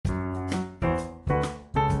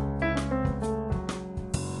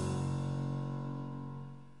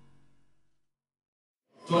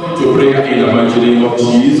prayer in the mighty name of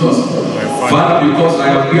Jesus. Father, because I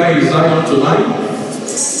am here in Zion tonight,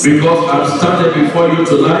 because I'm standing before you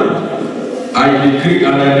tonight, I decree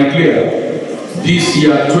and I declare, this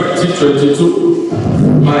year 2022,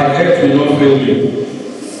 my health will not fail me.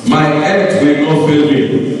 My health will not fail me.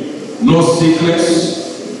 No sickness,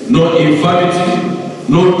 no infirmity,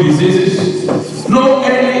 no diseases, no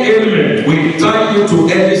any ailment will tie you to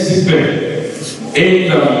any sickness. In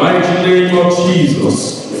the mighty name of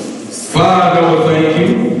Jesus. Father, we thank you.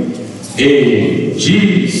 In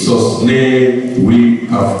Jesus' name we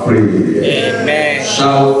have prayed. Amen.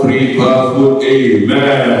 Shout three powerful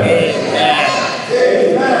amen.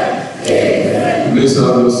 Amen. Please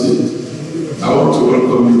have your seat. I want to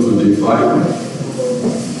welcome you to day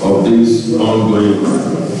 5 of this ongoing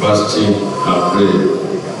fasting and prayer.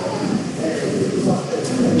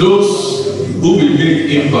 Those who will make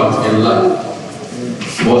impact in life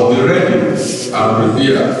must be ready and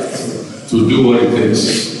prepared to do what it takes.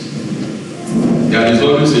 There is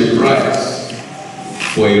always a price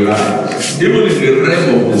for a rise. Even in the realm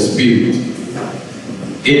of the spirit.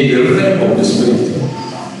 In the realm of the spirit.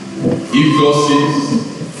 If God says,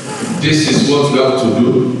 this is what you have to do,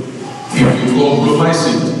 if you compromise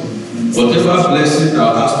it, whatever blessing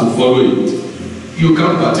that has to follow it, you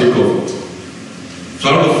can't partake of it. So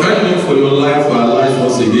I want to thank you for your life, for our life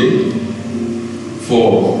once again, for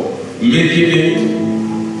making it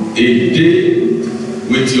a day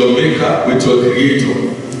with your maker, with your creator.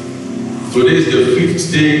 Today is the 5th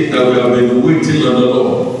day that we have been waiting on the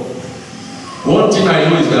Lord. One thing I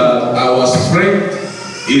know is that our strength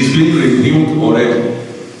is being renewed already.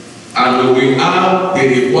 And we have the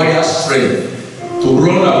required strength to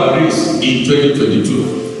run our race in 2022.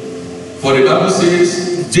 For the Bible says,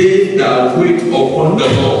 they that wait upon the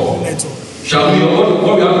Lord shall be what we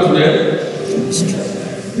have to them?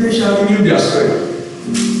 They shall renew their strength.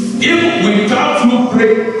 If without you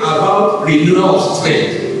pray about renewal of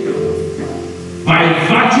strength, by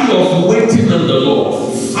virtue of waiting on the Lord,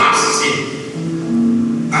 fasting,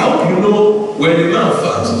 I hope you know when a man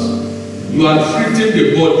fasts, you are treating the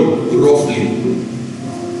body roughly.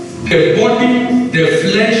 The body, the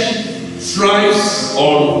flesh, thrives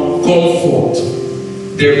on comfort.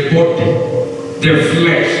 The body, the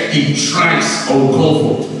flesh, it thrives on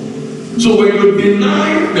comfort. So when you deny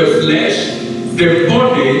the flesh, the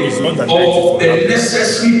body of the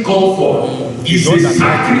necessary comfort is a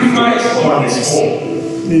sacrifice on its own.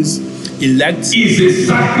 Is a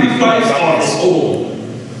sacrifice on its own.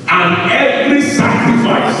 And every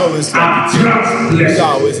sacrifice attracts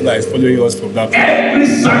blessing. Every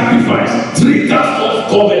sacrifice triggers of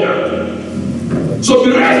covenant. So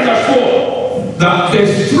be rest assured that the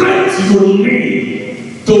strength you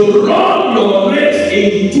need to run your race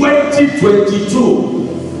in 2022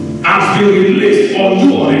 has been released on you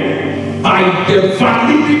already by the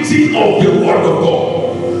validity of the word of God.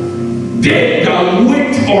 They that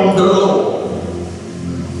wait on the Lord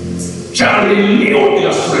shall renew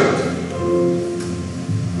their strength.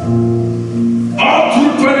 All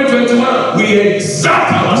through 2021, we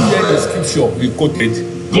exalt our strength. The scripture we quoted.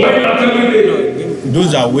 Going out every day.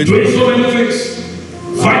 Those are waiting. Doing so many things.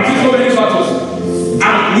 Fighting so many battles.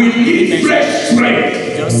 And we need fresh strength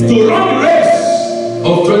to run the race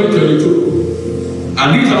of 2022. And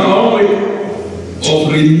these are our way of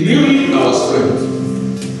renewing our strength,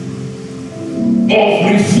 of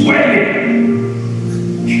refueling,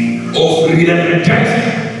 of re-energizing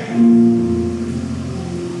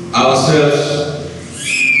ourselves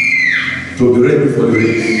to be ready for the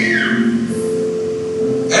race.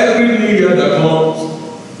 Every new year that comes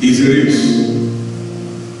is a race.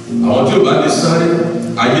 Àwọn tí o bá lè sáré,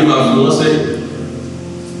 ayé máa fi wọ́n sẹ́yìn.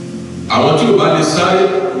 Àwọn tí o bá lè sáré,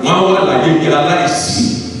 wọ́n á wà láyé bí aláìsí.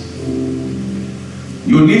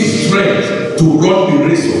 You need strength to run the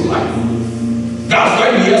race of life. That's why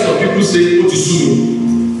you hear some people say, "Ó ti sú mi,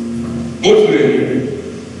 ó ti rẹ̀ mí."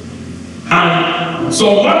 And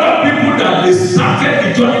some other people that they started the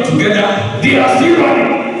journey together, they are still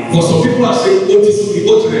running. But some people are saying, "Ó ti sú mi, ó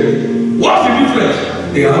ti rẹ̀ mí." What's the difference?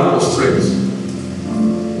 They have no strength.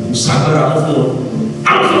 And some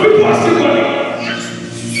people are still running.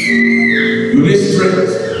 You need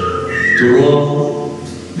strength to run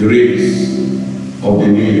the race of the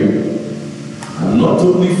new year. And not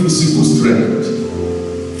only physical strength,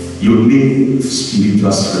 you need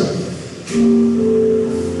spiritual strength.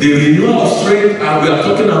 The renewal of strength, and we are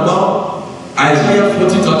talking about Isaiah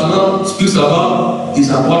 40:31 speaks about, is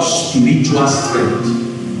about spiritual strength.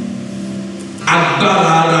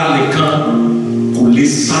 Agbára ara nìkan kò lè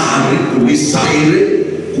sáré, kò lè sáyéré,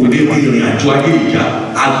 kò lè rìnrìn àjò ayé ìjà.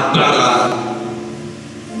 Agbára,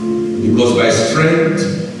 because by strength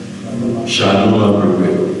shall no man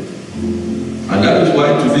prevail. And that is why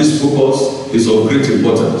today's focus is of great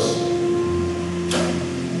importance.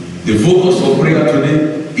 The focus of prayer today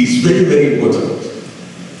is very, very important.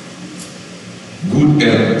 Good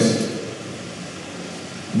health.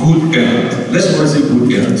 Good health. Let's not say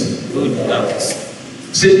good health. Good health.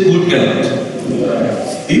 Say good health.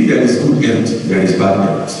 If there is good health, there is bad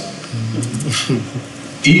health.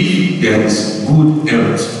 If there is good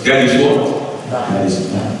health, there is what? There is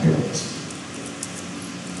bad health.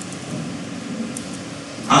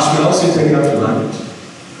 As we all sit here tonight,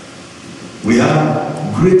 we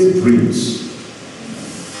have great dreams.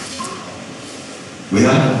 We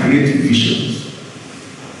have great visions,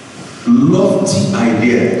 lofty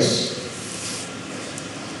ideas,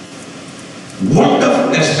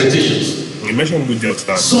 wonderful expectations. You mentioned good health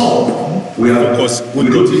now. Some we have Focus. we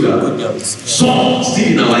wrote it Good down. health. Some still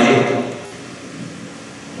in our head.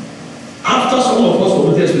 After some of us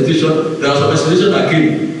complete expectation, there are some expectations that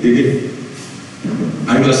came again.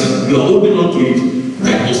 And you are holding on to it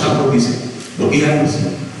like you start promising. But here is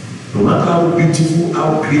no matter how beautiful,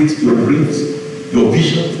 how great your dreams, your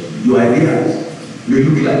vision, your ideas may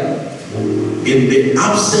look like, in the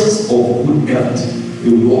absence of good health, they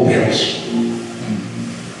will all perish.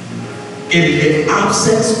 In the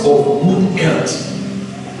absence of good health,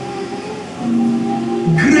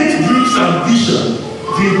 great dreams and vision,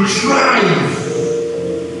 they thrive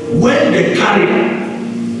when the carrier,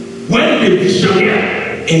 when the visionary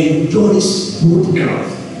enjoys good health.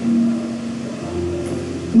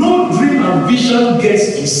 No dream and vision gets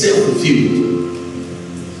itself fulfilled.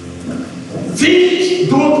 Things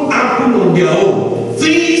don't happen on their own.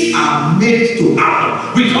 Things are made to happen.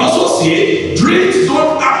 We can also say dreams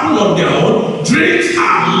don't happen on their own. Dreams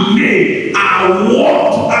are made, are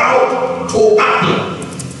worked out to happen.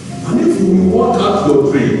 And if you work out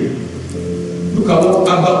your dream, look at what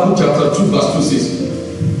Habakkuk chapter 2 verse 2 says.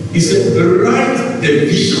 He said, write the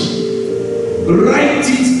vision. Write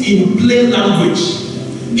it in plain language.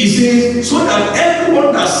 He says, so that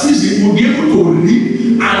everyone that sees it will be able to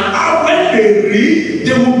read, and when they read,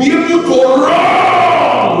 they will be able to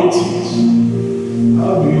run with it.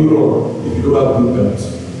 How do you run if you don't have good health?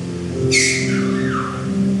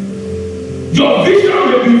 Your vision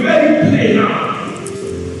will be very plain now.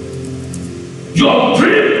 Your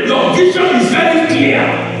dream, your vision is very clear.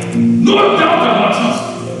 No doubt about it.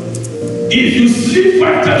 If you sleep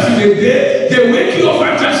 5 times in a day, they wake you up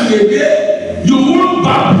 5 times in a day, you won't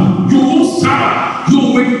babble, you won't stammer, you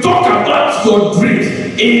will talk about your dreams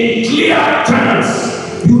in clear terms.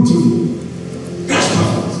 Beautiful. That's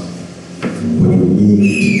perfect. But you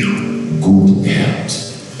need good health.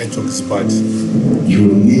 Network is bad. You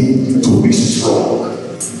need to be strong.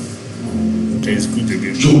 Okay, it's good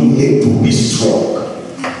again. You need to be strong.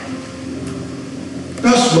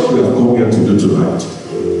 That's what we have come here to do tonight.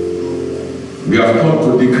 We have come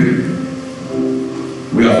to decree.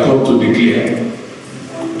 We have come to declare.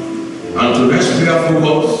 And tonight's prayer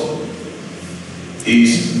focus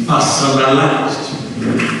is personalized.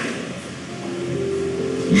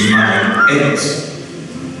 My health.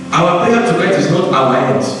 Our prayer tonight is not our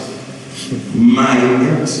health. My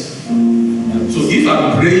health. So if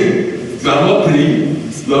I'm praying, you are not praying,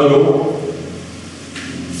 you are not.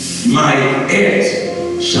 My health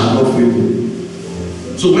shall not fail me.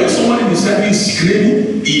 So when somebody beside me is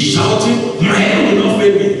screaming, he's shouting, my head will not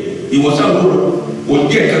fail me. He was out on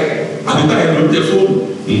the at the time of the phone.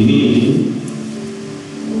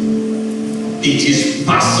 It is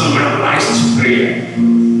personalized prayer.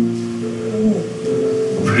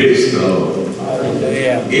 Praise the Lord.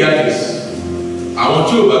 Hear this. I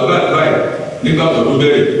want you to back nígbà tó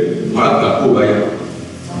bẹ̀rẹ̀ máa gbà kó báyà.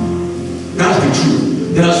 That's the truth.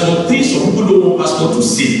 There are some things some people don't want pastor to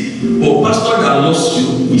say, but pastor that loves you,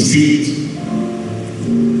 he say it.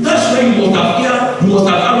 That's why you must have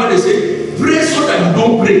heard when they say, pray so that you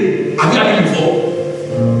don't pray. Have you heard it before?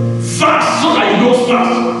 Fast so that you don't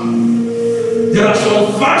fast. There are some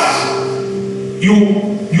fasts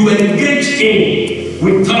you engage in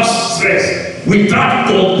without stress, without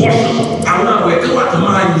compulsion. Àwọn àwẹ̀ kí wàá tó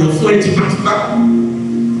máa yàn fún ẹtì pátápátá.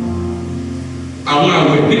 Àwọn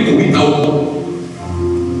àwẹ̀ nípò níta ọkọ.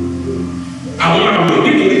 Àwọn àwẹ̀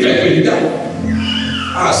nítorí ìjà ìpèníjà.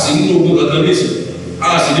 A sì nínú ogun kankan nísìn. A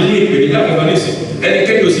sì nínú ìpèníjà kankan nísìn.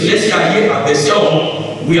 Ẹnikẹ́ni ò sì lẹ́sìn ayé àbẹ̀sẹ̀ ọ̀hún.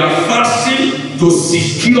 We are fasting to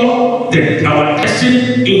secure our destiny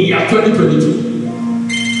in year 2022.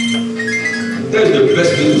 That's the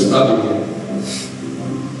best way to start the year.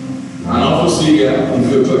 And obviously,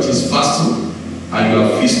 if your church is fasting and you are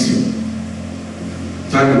feasting,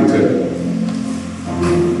 time will tell.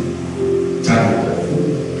 Time will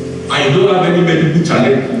tell. And you don't have any medical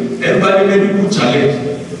challenge. Everybody ní medical challenge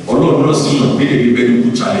ọlọ́run náà sì mọ̀ pé ní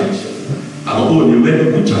medical challenge àwọn kò ní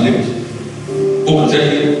medical challenge ó kò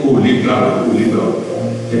sẹ́ni kò lè gbà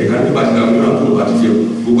ẹ̀ka nípa ti gbàgbé náà tó bá ti jẹ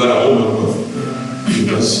gbogbo ara wọn lọ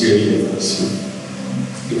nǹkan sí ẹ̀yìn ẹ̀ka sí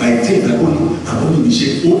ìgbà ìtẹ́ ìgbàgbọ́ ni àwọn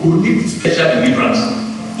oníṣẹ́ ó ní special deliverance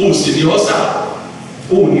ó sì ní ọ̀sà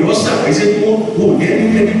ẹ̀sẹ̀ kó ó ní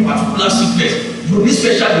any particular sickness you need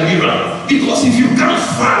special deliverance because if you can't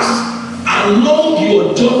fast along your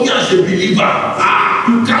journey as a believer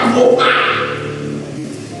you can't go back.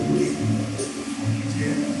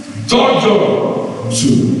 Third John 2.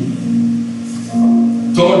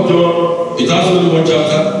 It has only one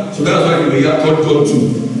chapter, so that's why we have 3 John 2.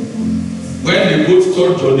 When they go to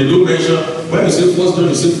 3 John, they don't mention, when you say 1 John,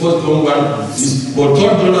 you say 1 John 1, but 3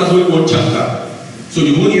 John has only one chapter. So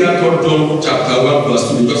you only have 3 John chapter 1 verse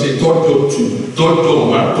 2, because it's 3 John 2, 3 John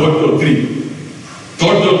 1, 3 John 3.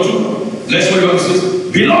 3 John 2, let's read what it says.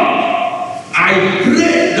 Beloved, I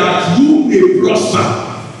pray that you may prosper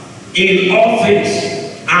in all things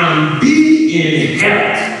and be in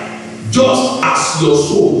health, just as your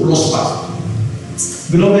soul prospers.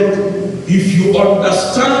 Beloved, if you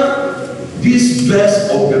understand this verse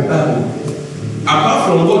of the Bible, apart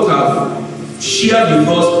from what I've shared with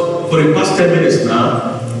us for the past 10 minutes now,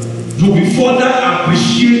 you will further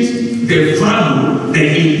appreciate the value, the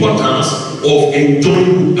importance of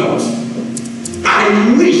enjoying good health.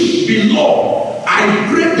 I wish, beloved, I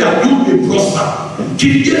pray that you may prosper.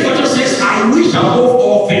 King James Version says, I wish above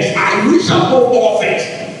all things. I wish above all things.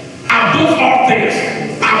 Above all things.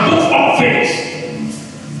 Above all things.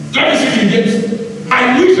 Let me see King James. I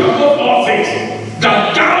wish above all things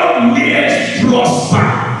that thou mayest prosper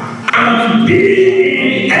and be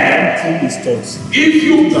in health. If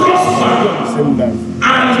you prosper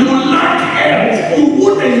and you lack health, you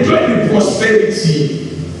won't enjoy the prosperity.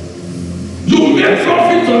 You make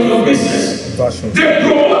profit on your business. They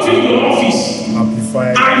promote you in your office.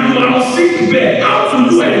 And you are sick bed. How do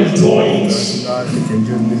you enjoy it?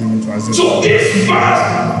 So this verse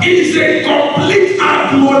is a complete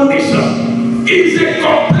admonition. It's a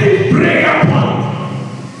complete prayer point.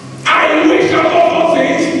 I wish above all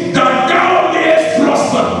things that thou mayest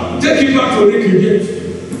prosper. Take it back to Rick again.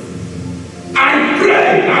 I pray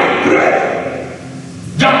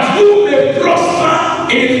that you may prosper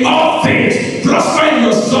in all things. Prosper in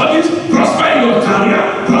your studies, prosper in your career,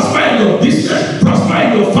 prosper in your business, prosper in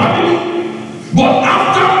your family. But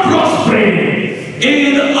after prospering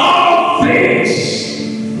in all things,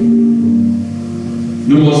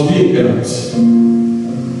 you must be in health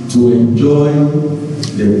to enjoy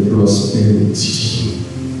the prosperity.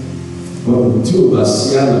 But tí o bá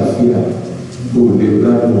sí àlàáfíà, o lè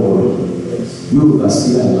gbádùn ọrọ̀. Yóò bá sí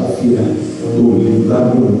àlàáfíà, o lè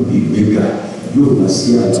gbádùn ìgbéga. Yóò bá sí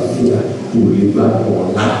àlàáfíà, o lè gbádùn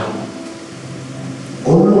ọlá.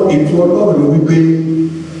 Ètò Ọlọ́run ló wípé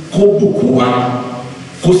kó bùkún wa,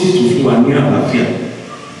 kó sì tún fún wa ní àlàáfíà.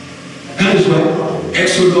 That is why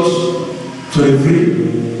Exodus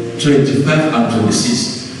 23, 25 and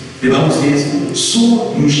 26, the Bible says, so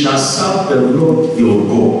you shall serve the Lord your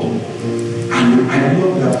God. And I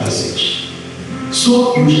love that passage.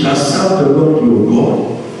 So you shall serve the Lord your God,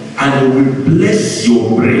 and he will bless your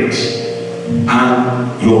bread and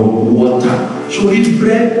your water. So eat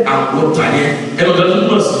bread and water here. And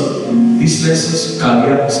doesn't see businesses,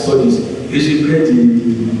 career, studies. Is a bread in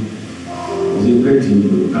once you bread in the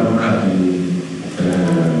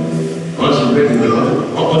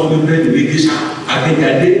bread in English, I think I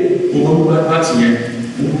did over that here.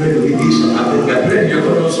 Bread in English, I think I bread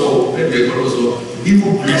you're also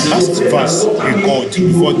Last verse in God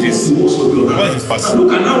before this. What is verse?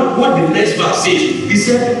 Look at now what the next verse says. He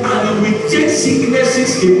said, and we take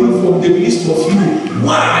sicknesses away from the midst of you.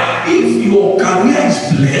 Why? If your career is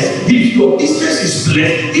blessed, if your business is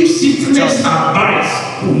blessed, if sickness abides,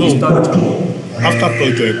 no. After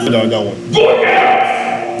project, call the other one. Go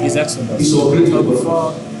ahead. Is Exodus. It's operating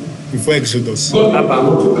Before Exodus.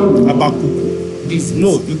 Habakkuk.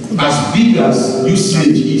 No, it could as big as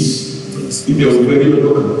usage is. If they were very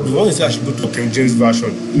local. The one is I should go to King James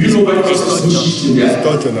Version. You know why because it's in there?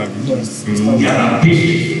 Third John. They are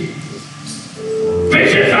patient.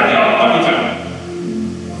 Patience are there all the time.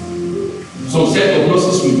 Some set of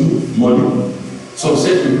nurses will do morning. Some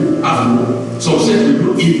set will do afternoon. Some set will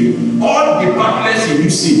do evening. All departments in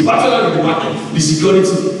UC, particularly the department, the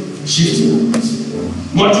security, shifting.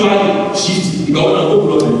 Mortuary, shifting. The governor go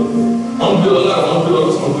blood. Umbrella.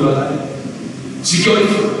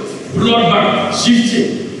 Security. Blood bank,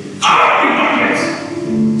 shifting. All departments,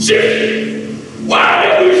 shifting. Why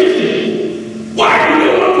are they shifting? Why do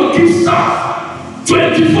they want to keep staff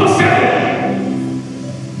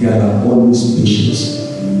 24/7? There are always patience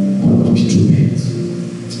on instrument.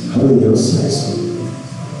 How are your size?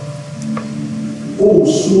 Oh,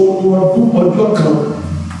 so ọjọ́ kan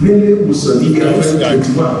nílé ìwòsàn ní ìyá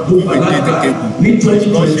 2021 tó alága ní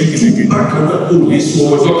 2022 bákan náà ó lè sọ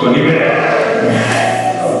ọjọ́ kan níbẹ̀.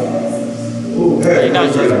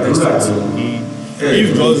 If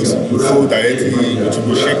just go directly, it will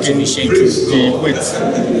be shaking, the weight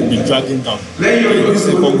will be dragging down. This is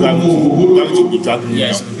a program to be dragging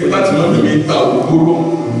down.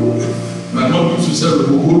 My mom used to sell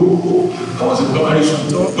Ogogoro. I was in primary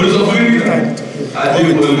school. What is up?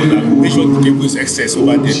 Make sure the cable is excess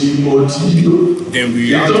over there. Then we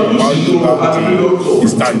have to mount the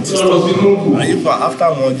stand. And if after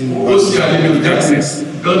mounting the excess,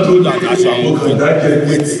 that actually moving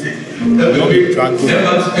weight. Don't drag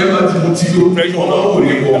pressure on the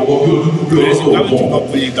there is a gravity to not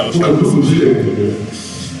pull it down. That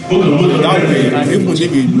way, even if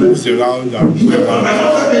it moves around and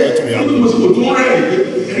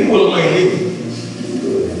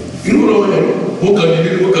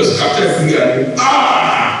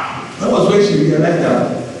that was when she realized that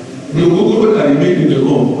the Ogogoro that they made in the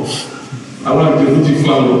home, I want to do it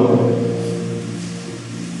for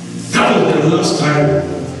that was the last time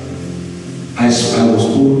I was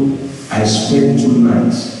told I spent 2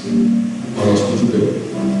 nights on hospital bed.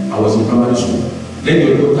 I was in primary school. Then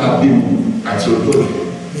your daughter baby at your door.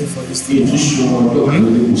 Into show my daughter in the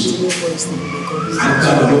bush. I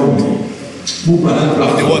got along. Move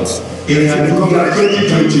another what? In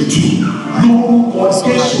 2022, no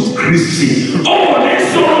Jésù Kristi. Oh, this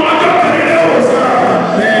so much of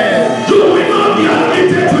do we not be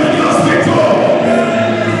admitted to any hospital?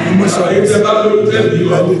 If the not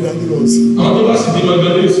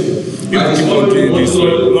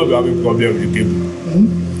be having problem with the cable.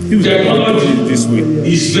 If the technology is this way,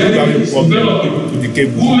 it's very having problem with the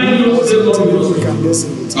cable.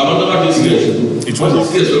 It was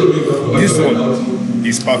this one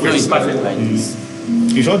is perfect. It's perfect like this.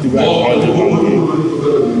 It's not the right one.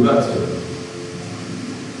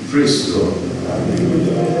 Praise God.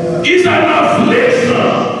 It's an affliction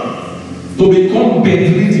to become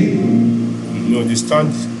bedridden. No, the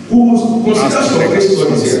stand. Who considers your case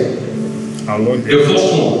studies here? The first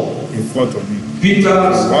one in front of me.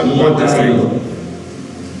 Peter's mother.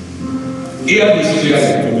 Here is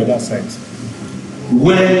clearly. On the other side.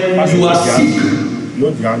 When you are sick,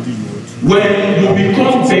 not the handy you when you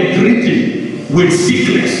become bedridden with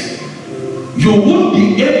sickness, you won't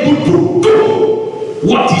be able to do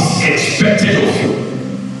what is expected of you.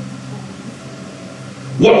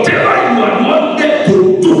 Whatever you are wanted to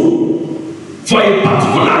do for a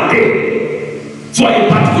particular day, for a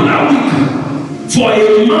particular week, for a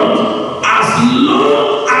month, as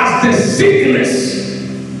long as the sickness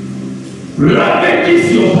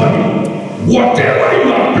ravages your body, whatever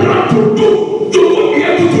you are planned to do, you won't be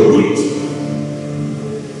able to do it.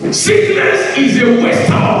 Sickness is a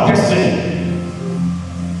waster of destiny.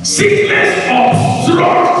 Sickness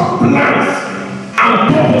obstructs plans and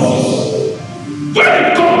purposes. When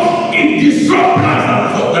it comes, it disrupts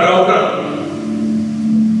plans that are planned.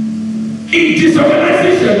 It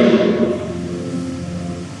disorganizes.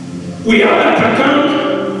 We have that account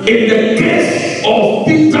in the case of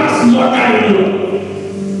Peter's mother-in-law.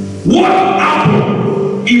 What happened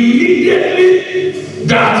immediately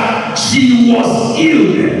that she was ill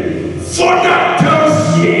further tells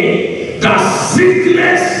me that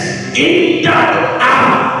sickness hindered her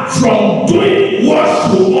from doing what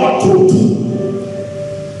she ought to do.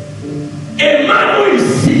 A man who is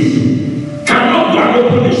sick cannot go and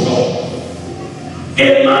open the shop. A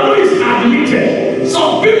man who is admitted,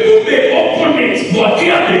 some people may open it, but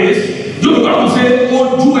here it is. You have to say,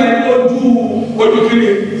 ojú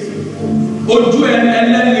kiri. Ojú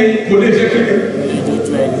ẹlẹ́ni kò lè jẹ́ kéde.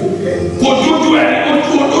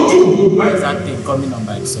 Why is that thing coming on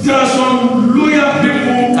by itself? There are some loyal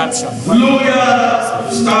people, loyal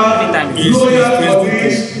staff, loyal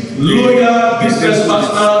police, loyal business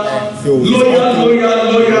partner, loyal.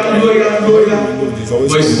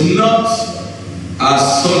 But it's not as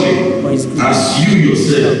solid as you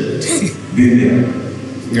yourself be there.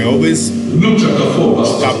 They always Luke chapter 4,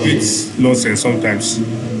 verse 48 nonsense sometimes.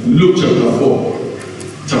 Luke chapter 4,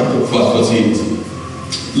 verse 48.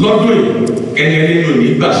 Lọ́dún ẹni nínú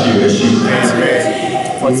nígbà ṣe rẹ̀ ṣe.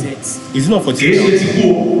 48. It's not 48. Kìí ṣe ti kú.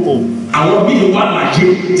 Àwọn míì wà láyé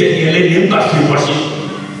tẹ̀lé ẹlẹ́ni nígbà ṣe wọ́n ṣe.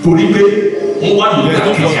 Torí pé wọ́n wà lórí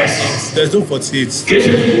àkẹ́kẹ́ ẹ̀sìn. There's no 48. Kìí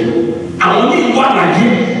ṣe ti kú. Àwọn míì wà láyé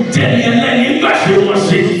tẹ̀lé ẹlẹ́ni nígbà ṣe wọ́n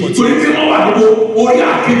ṣe. Torí pé wọ́n wà lórí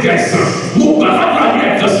àkẹ́kẹ́ ẹ̀sìn. Mo gbàgbọ́ ní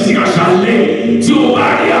ẹ̀ka sí àṣálẹ́ tí ó bá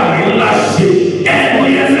rí àmì ńlá ṣe. Ẹni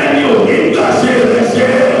ẹlẹ́ni ò ní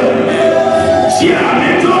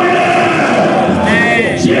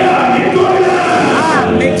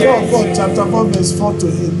chapter 4, verse 4 to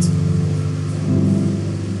 8.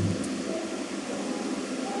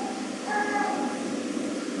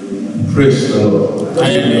 Praise the Lord.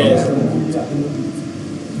 Hallelujah.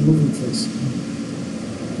 Move it first.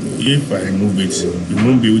 If I remove it, you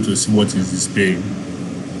won't be able to see what is displaying.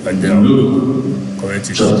 And then I'll correct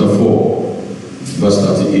it. Chapter 4, verse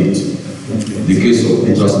 38. The case of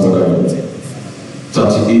Peter's mother.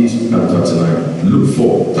 38 and 39. Luke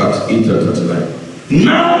 4, 38 and 39.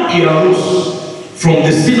 Now he arose from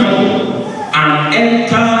the synagogue and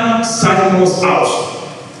entered Simon's house.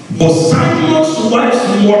 But Simon's wife's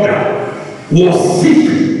mother was sick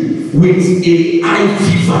with a high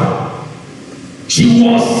fever. She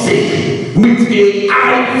was sick with a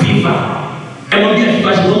high fever. And on the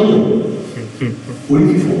fever, she don't know.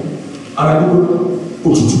 Only fever. High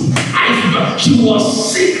fever. She was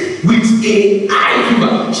sick with a high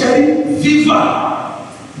fever. Cherry fever.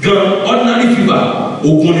 Girl, ordinary fever.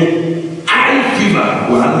 Okune. High fever.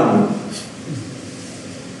 Wow.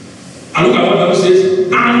 And look at what the Bible says.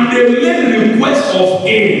 And they made request of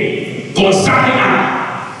him concerning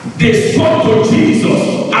her. They spoke to Jesus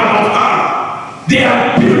about her. They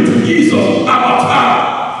appealed to Jesus about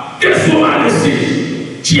her. This woman is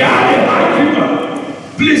sick. She had a high fever.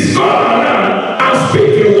 Please come around and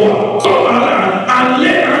speak a word. Come around and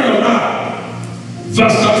lay hands on her.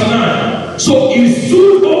 Verse 39. So he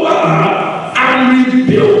stood over her and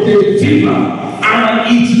rebuked the fever, and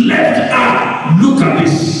it left her. Look at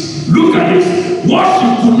this. Look at this. What she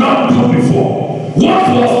could not do before. What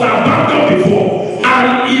was abandoned before. And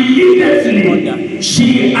immediately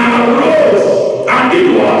she arose and did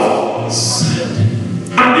what?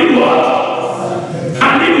 And did what?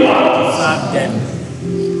 And did what?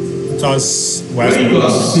 Because when you are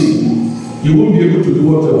sick, you won't be able to do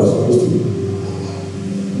what you are supposed to do.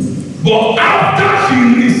 But after she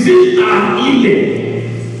received her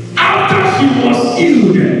healing, after she was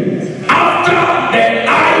healed, after the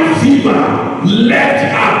high fever left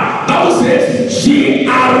her, Bible says she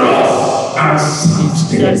arose and sat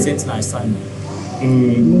there. Sent an assignment.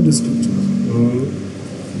 know the scripture.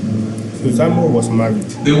 So Samuel was married.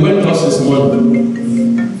 They went out this morning.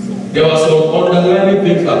 There was some underlying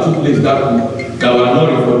things that took place that week that were not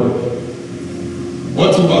recorded. Wọ́n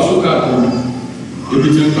ti wá sókà tó ebi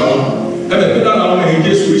tí ń pa wọn. Ẹbẹ̀ pé náà àwọn ẹ̀yìn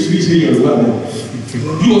Jésù oríṣiríṣi èèyàn ló wà ní.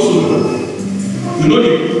 You also know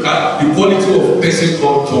the quality of person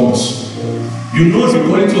called Thomas. You know the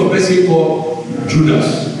quality of person called Judas.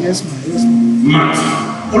 Yes, ma'am. Yes, ma'am. Matt.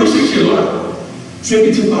 Oríṣiríṣi èèyàn ló wà. So ebi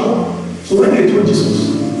tí ń pa wọn. So when they told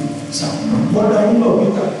Jesus, sir, mother-in-law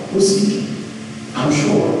Peter ó sick. I'm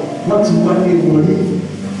sure wọ́n ti wá ní wọn ní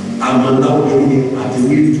àwọn aláwọ̀ àti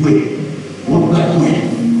wíwú ẹ̀ wọ́n gbádùn ẹ̀.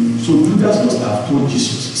 So Judas must have told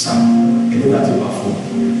Jesus, sir, ẹni láti wà fún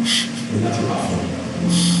ẹni láti wà fún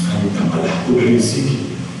àyè kàmàlà obìnrin síkì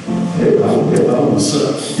ẹ̀bà wò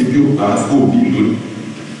sàn ibi òpá òbí lónìí.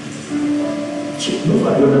 So no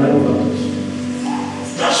for the other about this.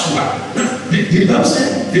 That's why the Bible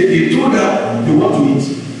said they told her they want to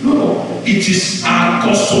eat. No, it is our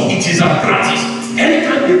custom, it is our practice.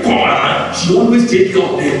 Anytime they come around, she always take care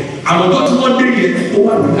of them. And what one day get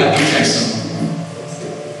over with her exercise.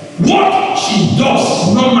 What she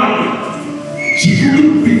does normally, she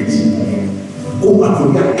didn't beat over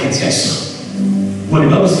with her exercise. When the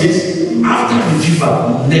Bible says, after the fever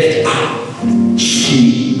left her,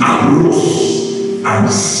 she arose and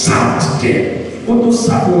sat there. What to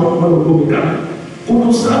sat one go down? What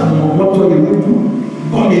to sat one what to do?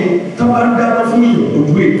 Come in, taba dáná fún yìí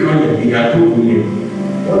ojú ìkan yẹn ìyá tó kù yẹn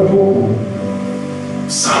wọ́n tó kù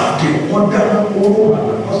sáàdẹ̀ wọ́n dáná owó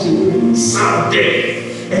àná ṣe wọ́n sáàdẹ̀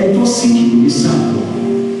ẹni tó sì kì í sáàdọ̀.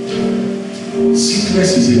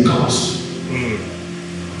 Sickness is a curse.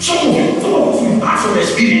 Some of you pass from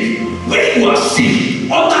experience when you are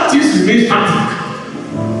sick other things remain static.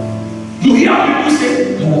 You hear people say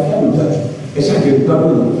àlàáfíà ló dájú ẹ̀ṣẹ̀ àjẹ̀dù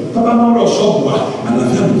gbàgbọ́ tọ́ba máa ń rọ̀ ṣọ́ọ̀bù wa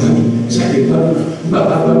àlàáfíà ló dájú ẹ̀ṣẹ̀ àjẹ̀dù gbàgbọ́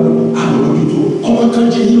bàbá gbàgbọ́ àwọn ojútó ọmọ kan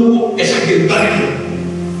jẹ ní owó ẹ̀ṣẹ̀ àjẹ̀dù gbàgbọ́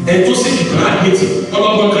ẹ̀ tó sì kìkan àgbẹ̀tì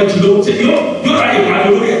ọlọ́gbọ́n kan jẹ lówó ṣe yóò ráyè pàdé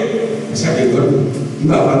lórí ẹ̀ ẹ̀ṣẹ̀ àjẹ̀dù gbàgbọ́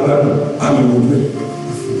bàbá gbàgbọ́ àwọn ojútó.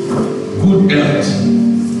 Good health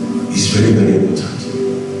is very very important.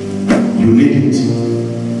 You need it.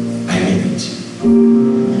 I need it.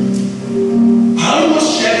 I almost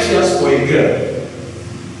shed tears for a girl.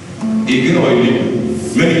 A girl or a lady.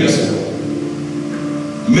 Many years ago.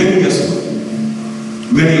 Many years ago.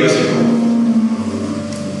 Many years ago.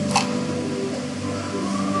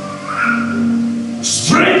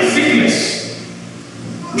 Strange sickness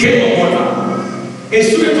came upon her. A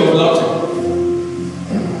student of Latin.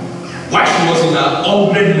 While she was in her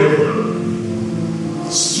 100 level.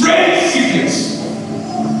 Strange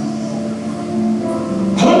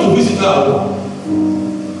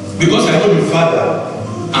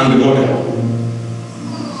mother.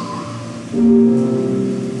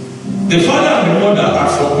 The father and the mother at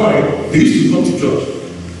some point, they used to come to church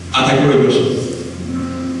at Agro Worship.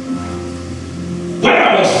 When I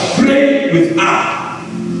was praying with her,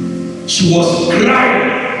 she was crying.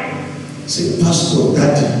 I said, Pastor,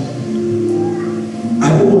 Daddy, I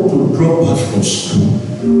want to drop her from school.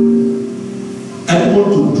 I want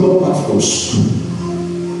to drop her from school.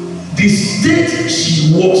 The state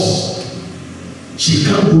she was, she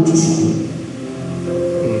can't go to school.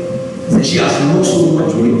 She has lost so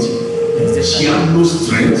much weight. She has no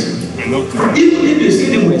strength. Even if they say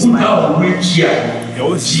they will put her on a wheelchair,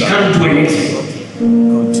 she can't do anything.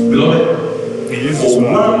 Beloved, for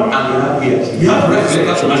 1.5 years, we have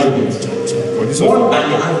letters management.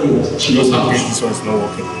 1.5 years, she was not this one's not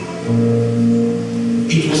working.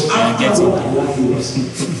 It was after 1.5 years, she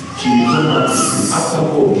became after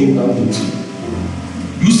God gave her beauty.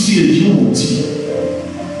 You see a beauty.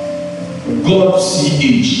 God see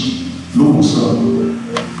age. No son.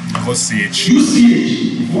 God see age. You see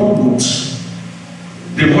age. One boot.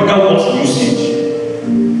 The mother was usage.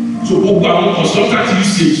 So gbogbo àwọn consultant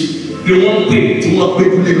usage they wọ́n pè tí wọ́n pè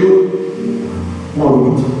kúlẹ̀ lórí. Wọ́n ò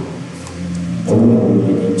ní.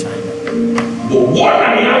 But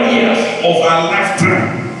 1.5 years of her lifetime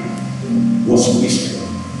was wasted.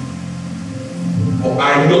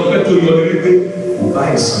 Àìlọ́pẹ́ tó yọ ní wípé kò bá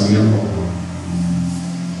ìsàn yẹn mọ́.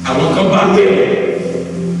 Àwọn kan bá lé ẹ̀.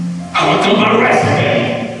 Àwọn kan bá rẹ̀ sẹ́yìn.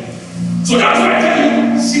 So that's why I tell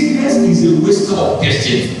you, sickness is a waster of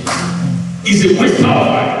destiny. It's a waster of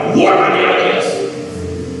life. 1.5 years.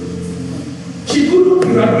 She couldn't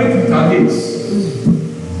graduate with her names.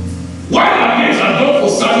 While her names are done for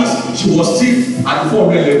service, she was still at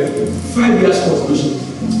 400 level. 5 years constitution.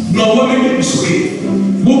 No one made me sókè.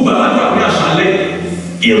 Mo gbàgbọ́ àbí àṣálẹ́.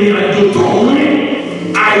 Ìrìn àjò tó ń rìn.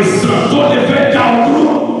 Àìsàn tó lè fẹ́ dá ọ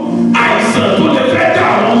dúró. Àìsàn tó lè fẹ́ dá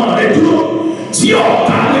àwọn ọmọ rẹ dúró. Tí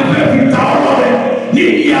ọ̀tá lè fẹ́ fi ta ọmọ rẹ ní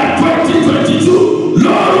ìyá 2022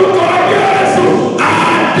 lórúkọ Jésù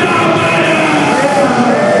àdàbàdà.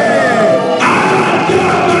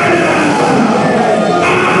 Àdàbàdà.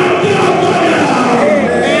 Àdàbàdà.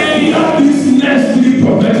 Your business will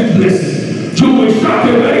prophetic blessing. You will start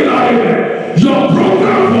a very loud. Your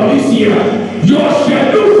program for this year, your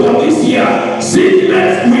schedule for this year,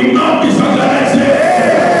 sickness will not be disorganized.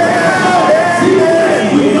 Sickness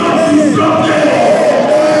will not be disrupted.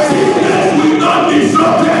 Sickness will not be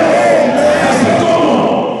disrupted. Come on,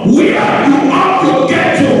 where you ought to get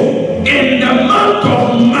to in the month of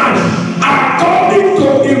March, according to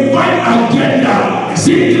divine agenda,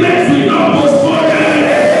 sickness will not postpone it.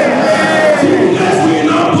 Sickness will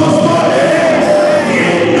not postpone it. In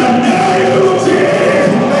the name of Jesus.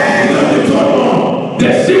 The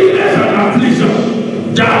sickness and affliction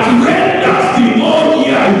that renders the whole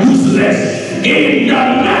year useless, in the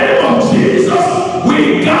name of Jesus, we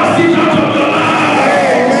cast it out of your life.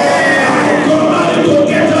 I command you to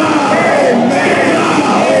get out. Get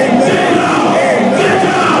out. Get out. Get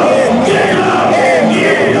out. Get out.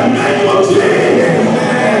 In the name of Jesus.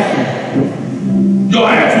 Your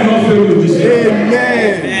head will not fail you this year.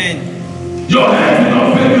 Amen. Your head will not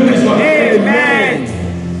fail you this one. Amen.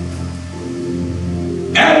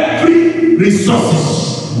 Every resources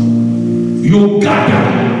you gather,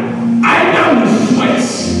 either with sweat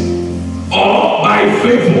or by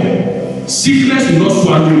favor, sickness will not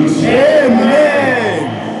swallow it. Amen.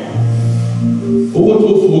 Owó tó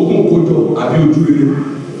fún ogún kójọ àbí ojú rere.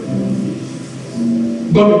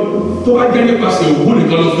 Gbọ́dọ̀ tó bá jẹ́ nípasẹ̀ ògùn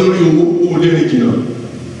nìkan lọ sí orí owó lé ní jìnnà.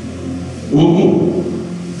 Ogún,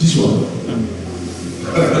 this one.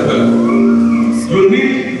 You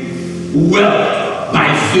need wealth by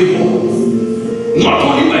favor. Not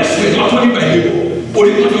only by sweat, not only by labor.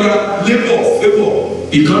 Only labor, favor.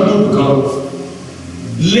 You can't do because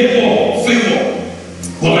labor, favor.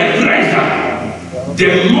 But my Christ, the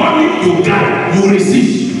money you got, you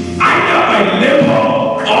receive either by labor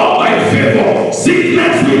or by favor.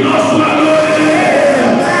 Sickness will not swallow it.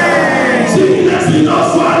 Sickness will not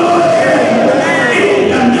swallow it. In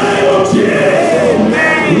the name of Jesus.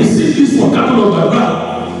 Receive this for capital of God.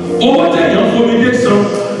 Over there, your formation.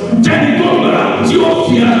 Tẹ́lẹ̀ tó gbà tí ó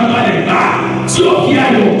fi ara balẹ̀ gbà tí ó fi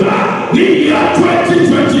ayọ̀ gbà ní ìyá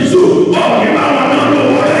 2022 ọ̀ọ́ni máa wà náà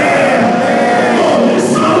lọ́wọ́ rẹ̀ ọ̀ọ́ni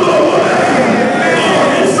san lọ́wọ́ rẹ̀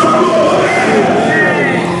ọ̀ọ́ni san lọ́wọ́ rẹ̀.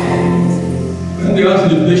 When they ask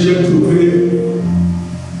the patient to pay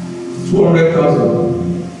 200,000,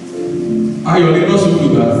 ayọ̀ ní lọ́sùn tó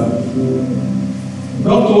gbà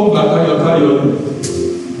dọ́kítọ̀ gbà káyọ̀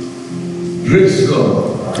praise God.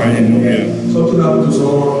 Hallelujah. Something happened to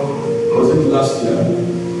someone, was it last year?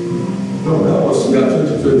 No, that was year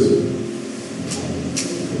 2020.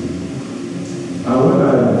 And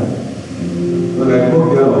when I got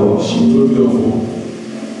there, she told me,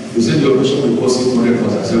 he said the operation will cost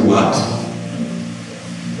 800,000. I said, what?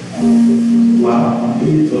 Wow,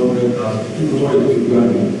 800,000. People don't want to give you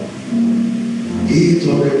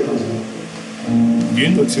 800,000. Do you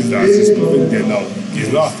notice that since moving there now,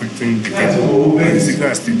 it's not affecting the people, and the signal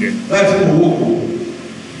is still there? That's what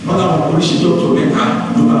Mother will she talk to me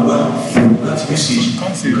and do my work. That's message. You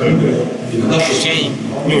can't say that. You know, that's the shame.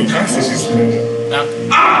 No, you can't say this.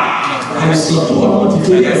 Àìsàn tó àwọn ti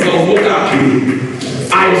tó yẹ sọ owó káàkiri.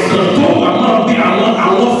 Àìsàn tó àwọn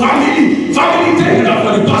family tẹ̀lé náà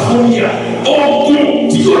for the past 1 year. Ogun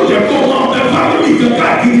tí yóò jẹ́ kó wọn bẹ family kan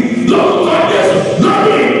káàkiri lọ́kọ̀ Jésù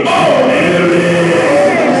lọ́dún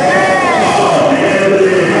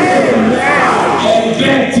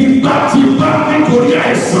ẹgbẹ́ tipátipá nítorí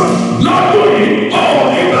àìsàn lọ́dún yìí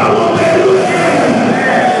nígbà wọn bẹ̀rù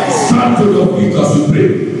stand to your feet as you pray.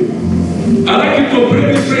 I like you to pray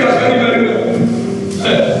this prayer very, very well.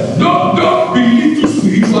 Don't believe to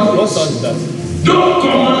spiritual things. Don't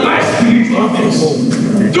commonize spiritual things.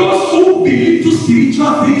 Those who believe to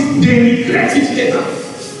spiritual things, they regret it later.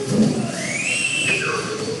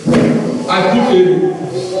 I put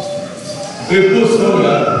a post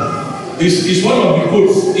somewhere. It's one of the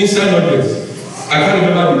quotes inside objects. I can't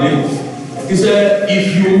remember the name. It said, if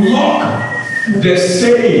you mock the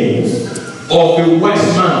sayings of a wise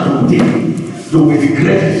man today, you will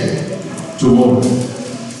regret it tomorrow.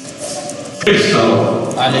 Praise the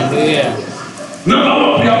Lord. Hallelujah. Number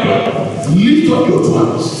one prayer point. Lift up your two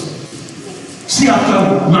hands. See after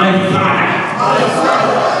my Father.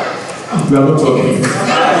 We are not talking.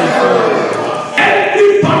 Every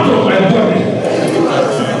part of my body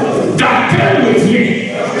that came with me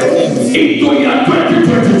into year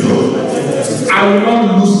 2022, I will not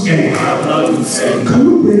lose any. Can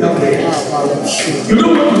you pray that prayer? You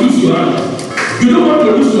don't want to lose your hand. You don't want to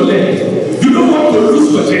lose your leg. You don't want to lose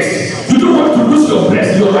your chest. You don't want to lose your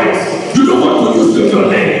breast, your right. You don't want to lose your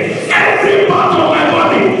leg. Every part of my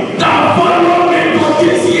body that followed me for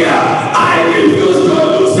this year, I refuse to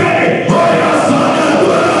lose any.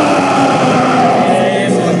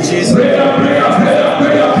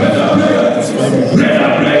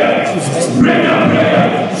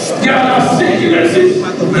 There are sicknesses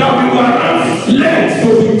that we warrant legs to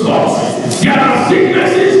be cut. There are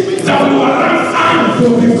sicknesses that we warrant hands to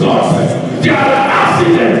be cut. There are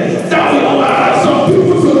accidents that we warrant some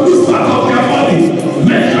people to lose part of their body.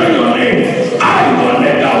 Mention your name. I will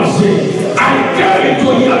let down say, I came into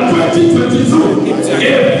year 2022 a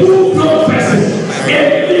full-blown person, a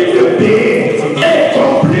living being, a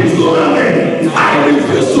complete human being. I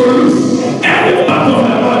refuse to lose any part of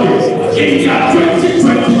my body in year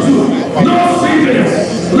 2022. No sickness,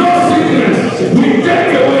 no sickness. We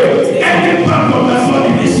take away any part of my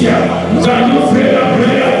body this year. Can you pray that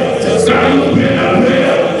prayer? Can you pray that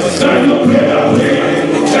prayer? Can you pray that prayer?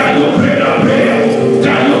 Can you pray that prayer?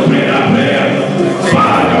 Can you pray that prayer?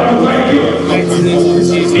 Father, thank you. In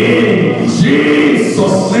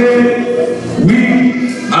Jesus' name, we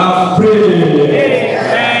are praying.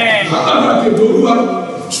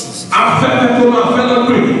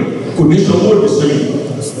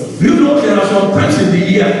 You know there are some times in the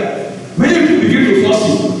year many people begin to force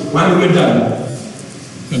you when you went down.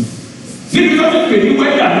 Difficulty when you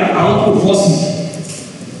went down, I want to force you.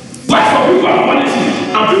 But some people are punishing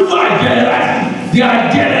and people are generalizing. They are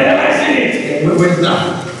generalizing it. We went down.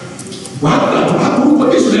 Wàá kúrú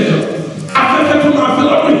this letter. Afẹ́fẹ́ tó máa fẹ́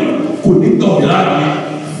lọ́dún yìí kò ní tọ̀bí lára mi.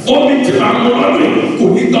 Omi tí màá mú lọ́dún yìí kò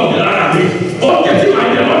ní tọ̀bí lára mi. Oúnjẹ tí màá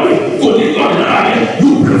jẹ lọ́dún yìí kò ní tọ̀bí lára mi. You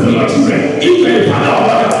pray for your children. If they father or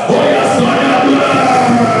mother, oh yes, Lord.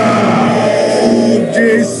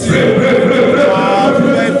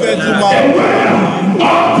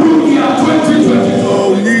 All through year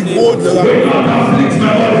 2022, will not afflict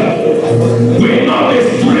my body. Will not be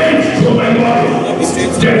strange to my body.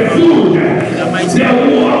 The food, the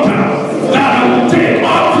water that I will take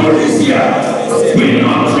all through this year will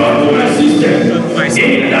not trouble my system.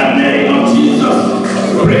 In the name of Jesus,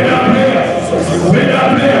 pray that prayer. Pray that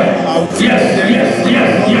prayer. Yes.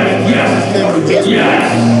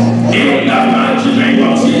 In the mighty name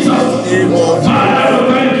of Jesus, Father,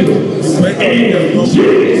 thank you. In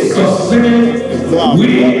Jesus' name, we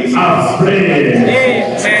are praying.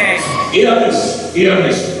 Hear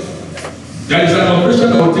this. There is an operation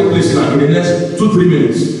that will take place in the next 2-3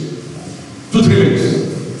 minutes. 2-3 minutes.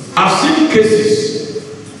 I've seen cases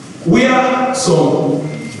where some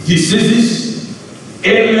diseases,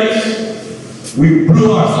 ailments, we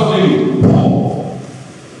blow ourselves in. And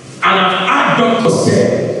I've had doctors say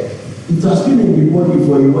It has been in the body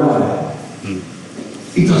for a while.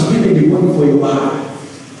 It has been in the body for a while.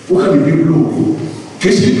 What can the people do? It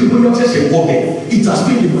has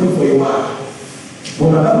been in the body for a while. But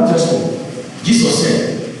my Bible tells me, Jesus said,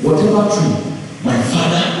 whatever tree my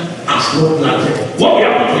Father has not planted, what we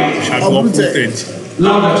are planting shall be uprooted.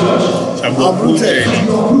 Louder, church. Shall be uprooted. Shall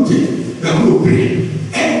be uprooted. We are going to pray.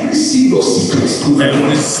 Every seed of sickness,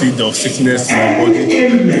 Every seed of sickness in my body,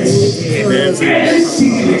 any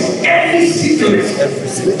sickness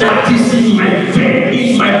that is in my vein,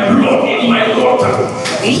 in my blood, in my water,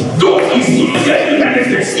 don't is not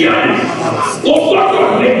manifest here. Oh God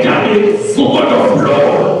of nature, oh God of blood,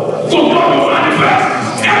 oh God of manifest.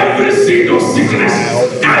 Every seed of sickness,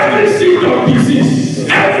 every seed of disease,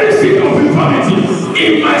 every seed of infirmity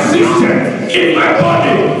in my system, in my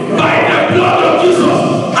body, by the blood of Jesus,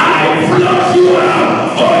 I flush you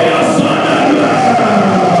out. Oh, your son.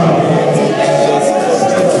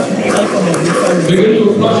 Begin to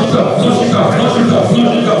flush it up, flush it up, flush it up,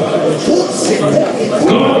 flush it up.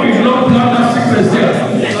 God will not plan that sickness there.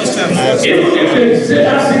 Even if they say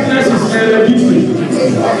that sickness is hereditary,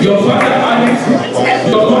 your father had it,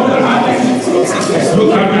 your mother had it, you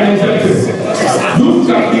can be exempted. You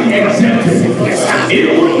can be exempted.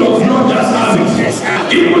 Even your brothers have it,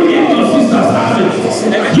 even if your sisters have it,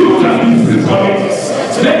 you can be free from it.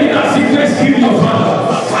 Maybe that sickness kill your father,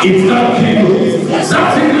 it's not kill you. That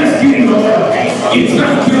sickness kill your mother, it's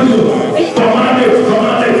not kill you. Command it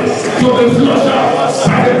to be flushed out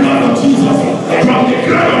by the blood of Jesus from the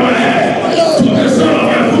crown of my head to the sole of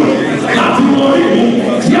my foot. That you will read me, the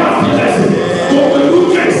blessing. Go with you,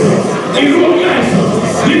 cancer, you cancer,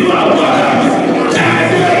 you are what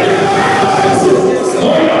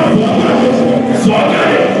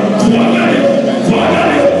forget it.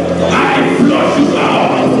 I flush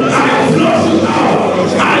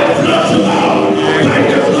you out. By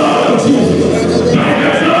the blood of Jesus.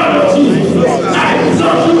 I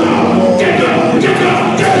flush you out. Get up.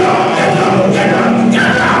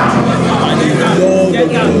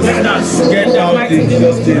 Get out in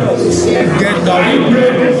Jesus' name. Get out.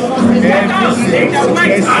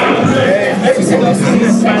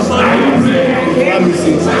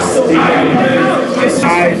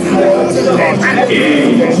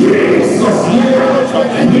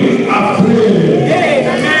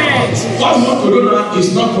 What we want to do now is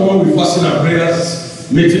not common with fasting and prayers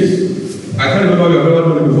meetings. I can't remember we have ever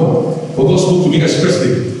done it before, but God spoke to me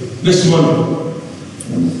expressly this morning.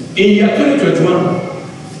 In year 2021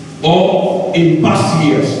 or in past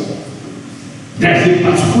years, there's a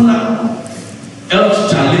particular health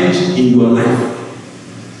challenge in your life.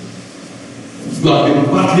 You have been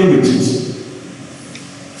battling with it.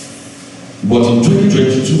 But in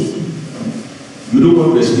 2022, you don't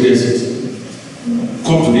want to experience it.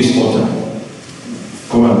 Come to this altar.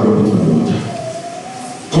 Come and drop it on the altar.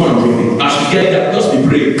 Come and drop it. As you get there, just be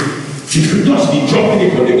praying. You should just be dropping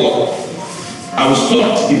it on the altar. I will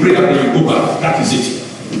stop the prayer and you go back. That is it.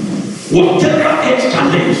 Whatever health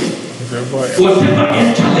challenge,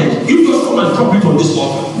 you just come and drop it on this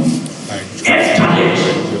altar. Health challenge.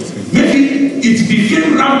 Maybe it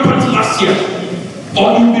became rampant last year, or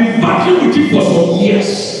you've been battling with it for some years,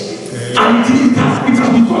 and it has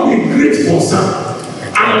become a great concern.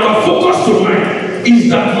 And our focus tonight is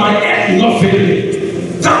that my health is not failing.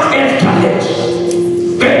 That health challenge,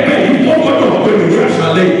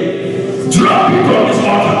 drop it on this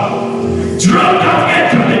altar. Drop that health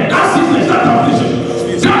challenge, that sickness, that affliction,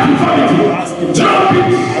 that infirmity. Drop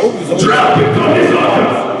it on this altar.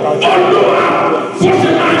 Oh Lord, for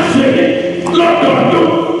the last second, Lord,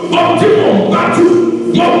 optimum battle.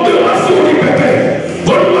 Mo gbé wá sí orí pẹpẹ,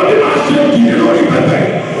 olúwa bí máa ṣe ìdílé lórí pẹpẹ,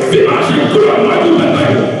 bí máa ṣe kúrò níwájú pẹpẹ,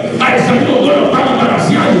 àìsàn tó gbọ́dọ̀ bá mi padà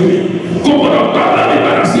sí àyè mi, kó gbọ́dọ̀ bá mi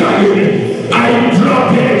padà sí àyè mi. I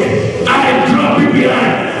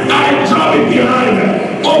drop it behind.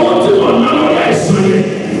 Owó tí mo ná lórí àìsàn yẹn,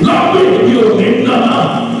 lọ́gbìn mi ò ní ná náà.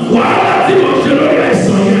 Wàhálà tí mo ṣe lórí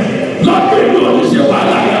àìsàn yẹn, lọ́gbìn mi ò ní ṣe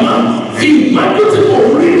wàhálà yẹn náà. Ìgbàgbọ́ tí mo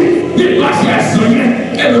rí nípa ṣe àìsàn yẹn,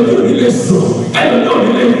 ẹlòmí ò ní lè sùn, ẹlòmí ò ní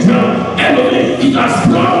lè jẹun, ẹlòmí it has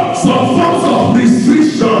brought some forms of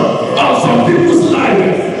restriction on some people's life.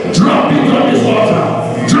 Drop it on this altar.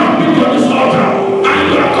 And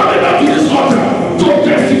you are coming back to this altar to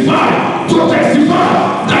testify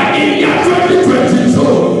that in year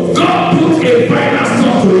 2022, God put a final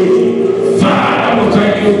stop to it. Father, I will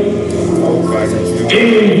thank you.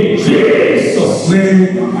 In Jesus'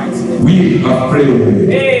 name, we have prayed.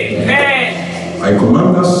 Amen. I command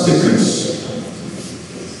that sickness,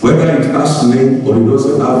 whether it has name or it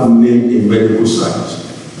doesn't have name in medical science,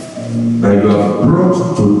 that you are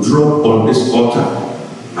brought to drop on this altar.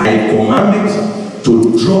 I I command it to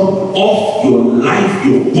drop off your life,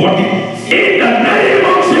 your body, in the name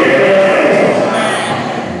of Jesus.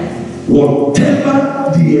 Whatever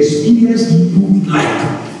the experience looked like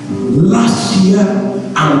last year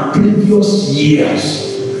and previous years,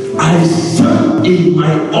 I stand in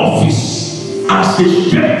my office as a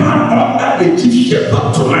shepherd under the chief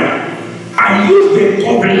shepherd tonight. I use the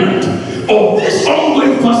covenant of this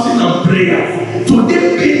ongoing fasting and prayer.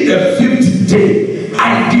 Today being the 5th day,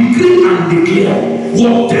 I decree and declare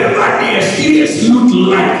whatever the experience looked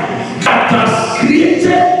like that has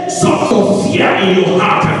created some of fear in your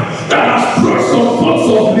heart, that has brought some forms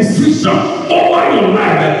of restriction over your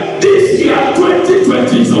life. This year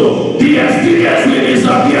 2022, the experience will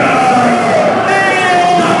disappear.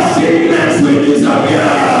 That sickness will disappear.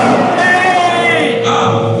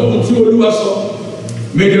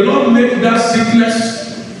 May the Lord make that sickness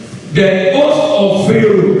the host of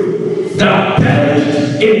Pharaoh that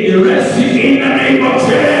perished in the Red Sea in the name of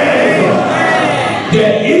Jesus. The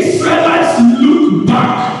Israelites looked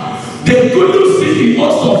back. They couldn't see the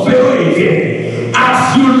host of Pharaoh again.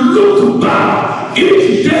 As you look back,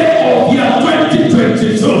 each day of year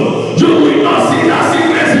 2022, you will not see that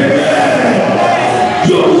sickness again.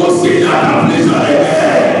 You will see that affliction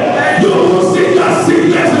again. You will see that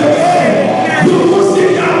sickness again. You will see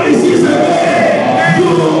that disease again. You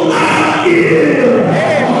are healed.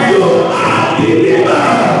 You are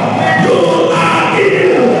delivered. You are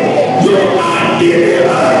healed. You are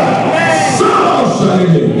delivered.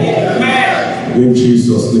 In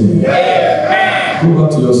Jesus' name. Go back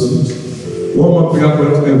to your seat. One more prayer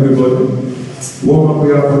point, everybody. One more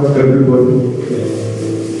prayer point, everybody.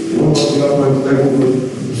 One more prayer point, everybody.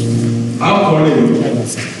 I'm calling you.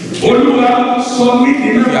 Olúwa sọ mí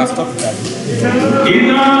iná.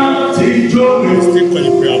 Iná tí jó mi.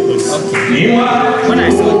 Níwá. When I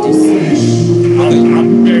saw this,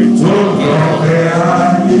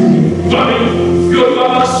 Yorùbá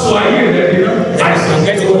bá sọ ayé rẹ̀ nínú. Àìsàn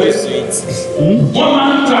getting very sweet. One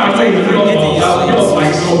man died of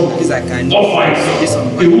àìsàn.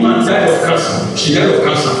 A woman died of cancer. She died of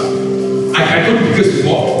cancer. I told you the case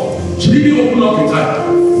before. She didn't open up in time.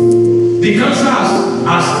 The cancer has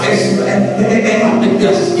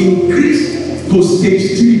increased to stage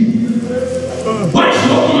 3. When she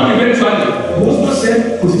opened up eventually, the husband said,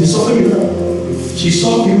 "Could it suffer me now?" She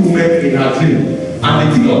saw 3 women in her dream, and the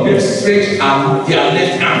 3 of them stretched their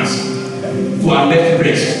left hands to her left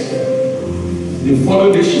breast. The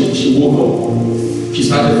following day, she woke up. She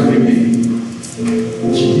started feeling pain.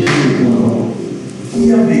 She didn't know.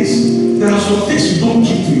 Hear this. There are some things you don't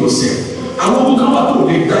keep to yourself. Àwọn ọmọ kan wà tó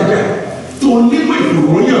lè dájà tó nílò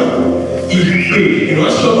ìfòròyàn ìpè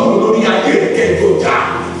ìránṣẹ́ ọlọ́run lórí ayé kẹ́kọ̀ọ́ já.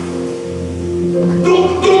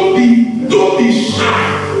 Don't be shy.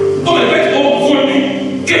 Ọmọ ẹgbẹ́ tó fún mi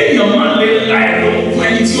kéèyàn máa lè la ẹ̀rọ fún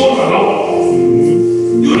ẹni tí ó rà lọ́wọ́.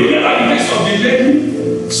 You remember the case of the lady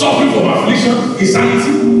suffering from affliction,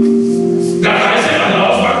 insanity, that I said and her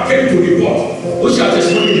husband came to report. Ó ṣe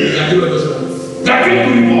àtẹ̀síwọ́n ní ìrìnàjò ẹ̀dọ́ sọ. That came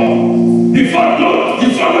to report. The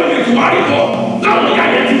following day to my report. Láwọn ìyá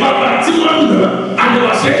yẹn ti máa bá tí wọ́n ń lọ. And they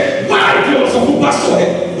were saying, why are you sọ fún pásítọ̀ ẹ̀?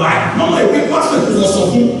 Why? Mama ìwé pásítọ̀ ẹ̀ lọ sọ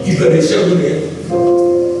fún ìbẹ̀rẹ̀ ìṣẹ́gun yẹn.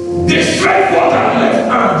 They strike forth their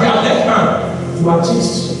left hand to her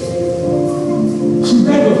chest. She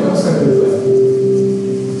died of cancer everywhere.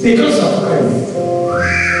 The cancer died.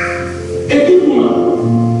 A good woman.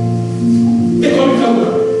 A comical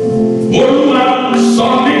woman. Olúwa sọ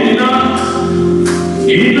mí iná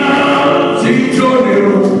tí jó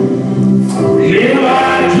nírú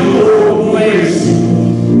níwájú ohun èsì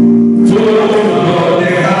tó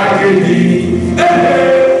lọ́dẹ àgèdè.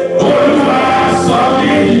 Olúwa sọ mí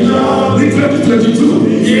iná ní 2022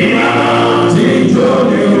 iná tí jó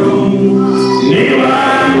nírú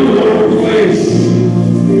níwájú ohun èsì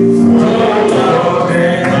tó lọ́dẹ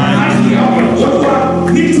àgèdè. Olúwa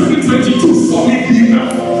ní 2022 sọ mí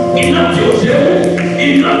iná tí ó ṣe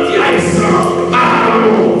iná tí àìsàn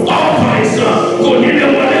àrùn ọ̀pọ̀ àìsàn kò ní lè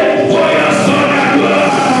wọlé bóyá sọ́dà lọ.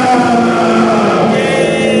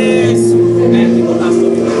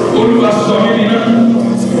 Olúwa sọ mí iná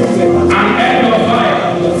an end of fire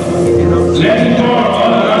let it burn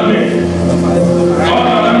all around me all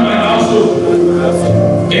around my household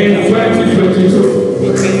in 2022.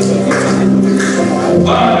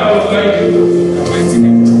 Father, we thank you.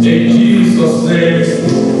 In Jesus' name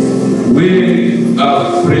we are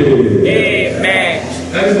praying. Amen.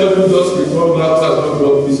 Anybody who just return back has not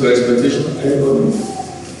got this expectation? Anybody?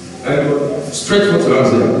 Stretch what you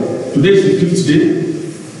answer. Today is the 5th day.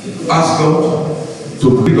 Ask God to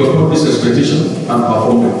bring upon this expectation and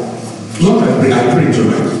perform it. Lord, I pray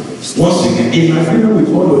tonight Once again, in agreement with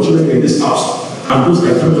all your children in this house and those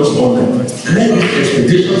that join us online, let these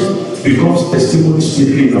expectations become testimonies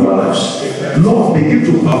speaking in our lives. Lord, begin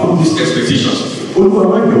to perform these expectations.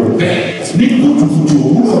 Olúwa yóò bẹ́ẹ̀ ní kùtùkùtù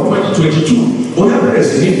òwúrọ̀ 2022 ó yà bẹ̀rẹ̀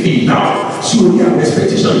sí ní fi ìdáhùn sí orí àwọn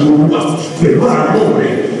expectation yóò wá pẹ̀lú àánú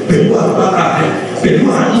rẹ̀ pẹ̀lú agbára rẹ̀ pẹ̀lú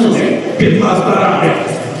àánú rẹ̀ pẹ̀lú agbára rẹ̀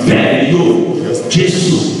bẹ́ẹ̀ yóò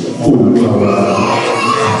Jésù Olúwa wa.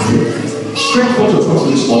 Stretch forth your trust in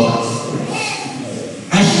this altar.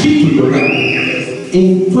 I speak to your life. In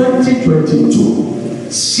 2022,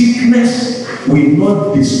 sickness will not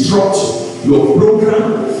disrupt your program,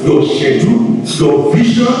 your schedule, your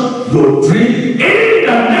vision, your dream. In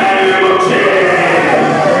the name of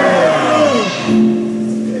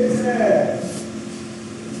Jesus.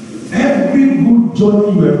 Every good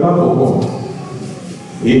journey you embark upon,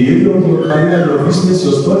 in the area of your career, your business,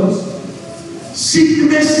 your studies,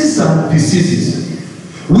 sicknesses and diseases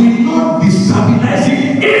will not destabilize it.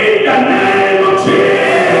 In the name of Jesus.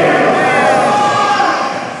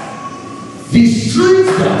 The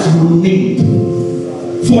strength that you need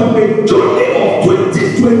for the journey of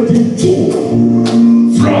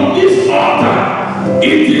 2022 from this altar,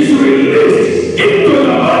 it is released into your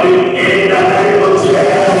body in the name of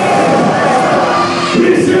Jesus.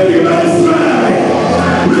 Receive your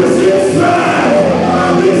strength. Receive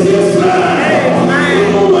strength. Receive strength.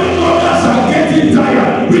 Even when others are getting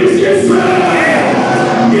tired, receive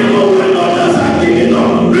strength. Even when others are giving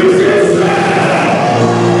up, receive strength.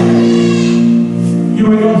 You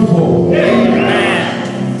will not fall. Amen.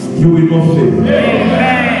 You will not fail.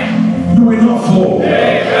 Amen. You will not fall.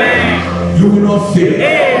 Amen. You will not fail.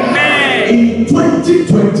 Amen. In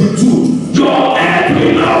 2022, your head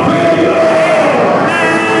will not fail.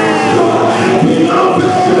 Your head will not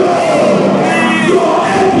fail. Your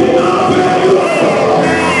head will not fail.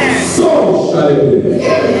 So shall it be.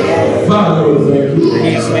 Father, thank you.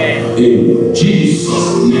 Amen. In Jesus'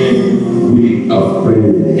 name we have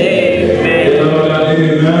prayed. Amen. Amen.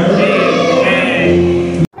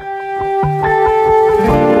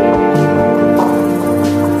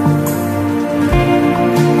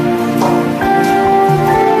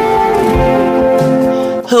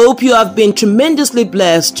 Hope you have been tremendously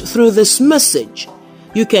blessed through this message.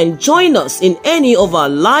 You can join us in any of our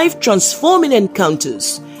live transforming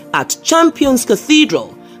encounters at Champions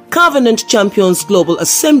Cathedral, Covenant Champions Global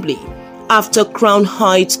Assembly, after Crown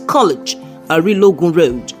Heights College, Arilogun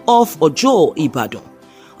Road, off Ojo, Ibadan.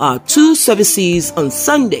 Our 2 services on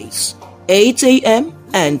Sundays, 8 a.m.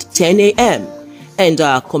 and 10 a.m., and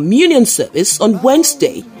our communion service on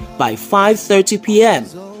Wednesday by 5:30 p.m.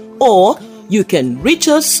 Or you can reach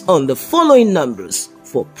us on the following numbers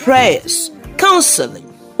for prayers,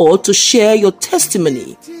 counseling, or to share your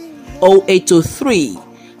testimony: 0803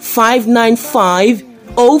 595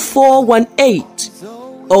 0418,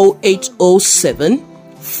 0807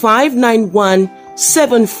 591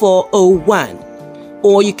 7401,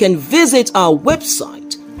 or you can visit our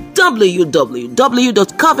website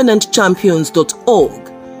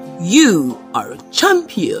www.covenantchampions.org. You are a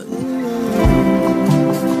champion.